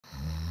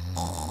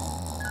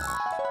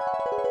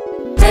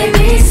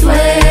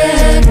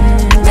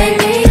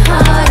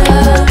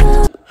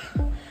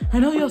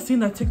know y'all seen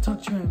that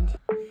TikTok trend.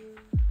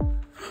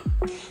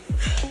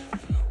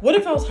 What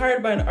if I was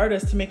hired by an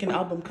artist to make an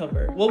album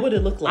cover? What would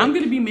it look like? I'm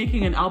gonna be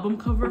making an album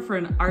cover for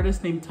an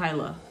artist named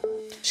Tyla.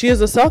 She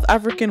is a South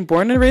African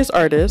born and raised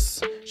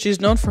artist.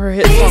 She's known for her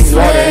hit song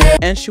Water,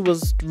 and she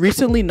was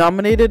recently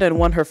nominated and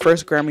won her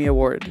first Grammy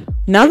Award.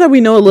 Now that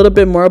we know a little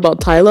bit more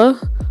about Tyla,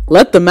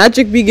 let the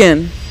magic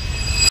begin.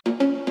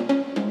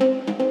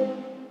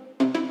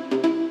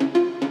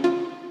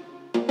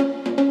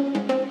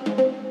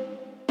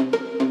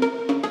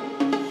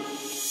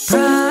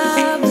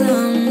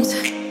 Problems,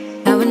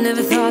 I would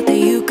never thought that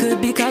you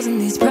could be causing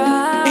these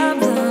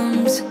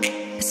problems.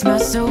 It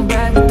smells so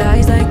bright with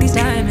eyes like these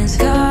diamonds.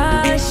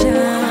 Caution,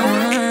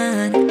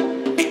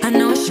 I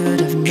know I should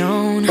have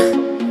known.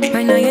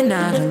 Right now you're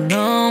not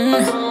alone.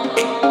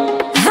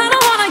 I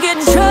don't wanna get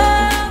in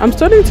trouble. I'm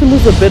starting to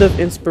lose a bit of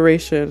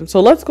inspiration, so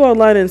let's go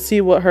online and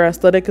see what her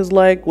aesthetic is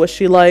like, what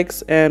she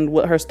likes, and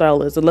what her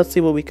style is, and let's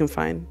see what we can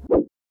find.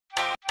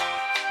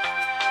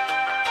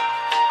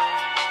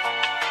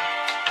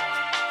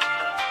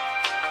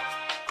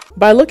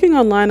 By looking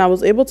online, I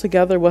was able to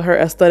gather what her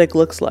aesthetic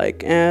looks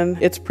like, and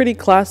it's pretty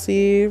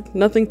classy,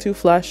 nothing too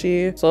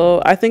flashy,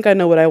 so I think I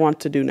know what I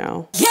want to do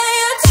now. Yeah,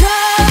 you're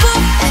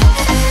trouble.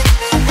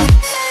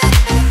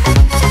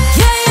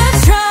 Yeah, you're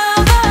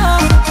trouble.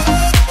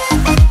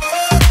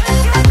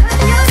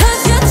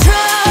 'Cause you're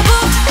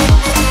trouble.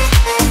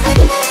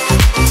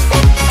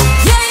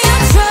 Yeah,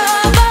 you're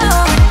trouble.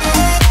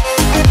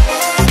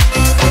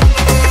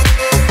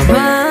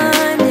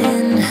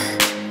 Running.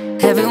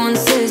 Everyone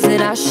says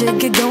that I should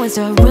get going,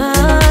 start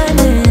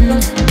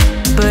running.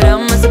 But how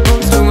am I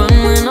supposed to run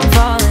when I'm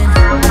falling?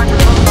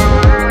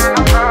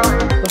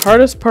 The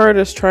hardest part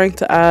is trying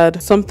to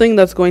add something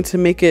that's going to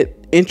make it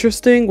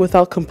interesting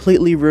without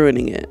completely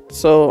ruining it.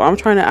 So I'm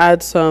trying to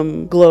add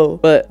some glow,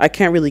 but I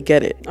can't really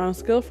get it. On a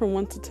scale from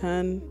 1 to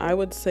 10, I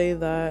would say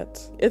that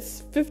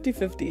it's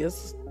 50-50.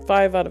 It's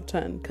 5 out of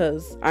 10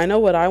 because I know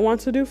what I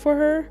want to do for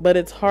her, but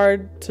it's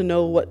hard to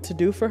know what to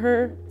do for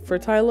her for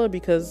Tyla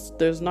because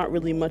there's not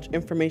really much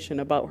information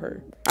about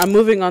her. I'm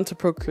moving on to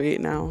Procreate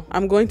now.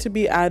 I'm going to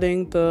be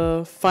adding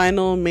the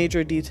final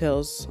major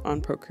details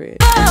on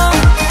Procreate.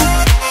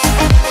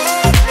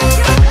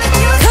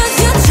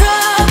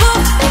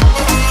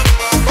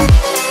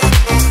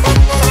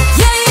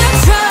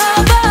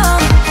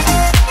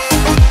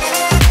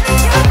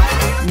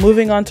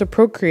 Moving on to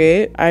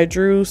Procreate, I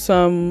drew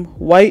some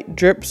white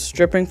drips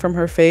dripping from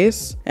her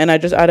face, and I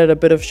just added a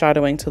bit of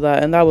shadowing to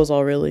that, and that was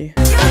all really.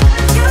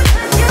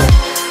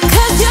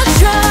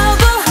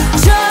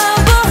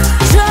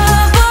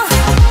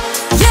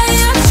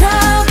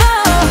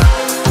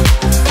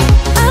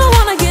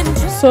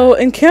 So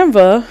in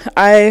Canva,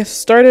 I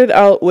started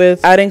out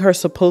with adding her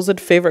supposed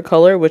favorite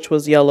color, which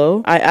was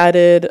yellow. I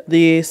added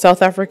the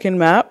South African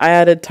map. I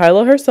added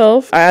Tyla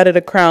herself. I added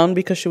a crown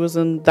because she was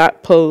in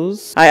that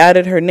pose. I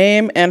added her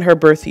name and her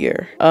birth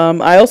year.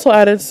 I also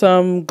added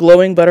some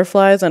glowing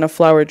butterflies and a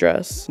flower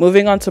dress.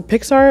 Moving on to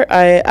PixArt,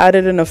 I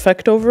added an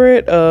effect over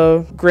it,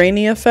 a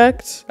grainy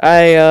effect.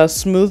 I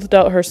smoothed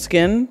out her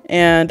skin,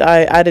 and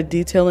I added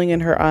detailing in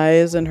her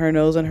eyes and her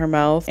nose and her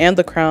mouth and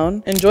the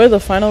crown. Enjoy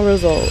the final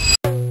result.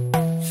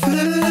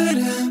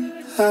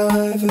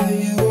 However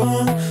you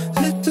want,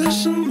 it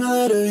doesn't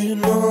matter, you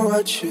know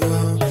what you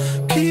want.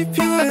 Keep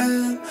your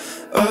head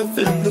up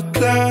in the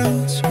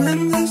clouds.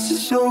 When this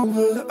is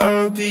over,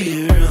 I'll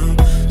be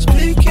around.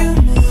 Speak your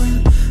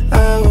mind,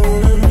 I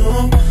wanna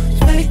know.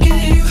 It's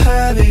making you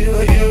happy,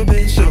 or you've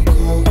been so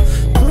cold.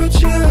 Put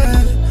your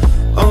head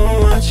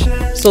on my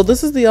chest. So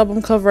this is the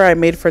album cover I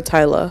made for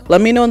Tyla.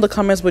 Let me know in the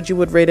comments what you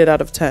would rate it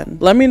out of 10.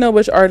 Let me know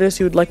which artist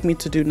you would like me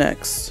to do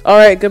next.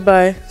 Alright,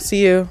 goodbye.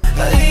 See you.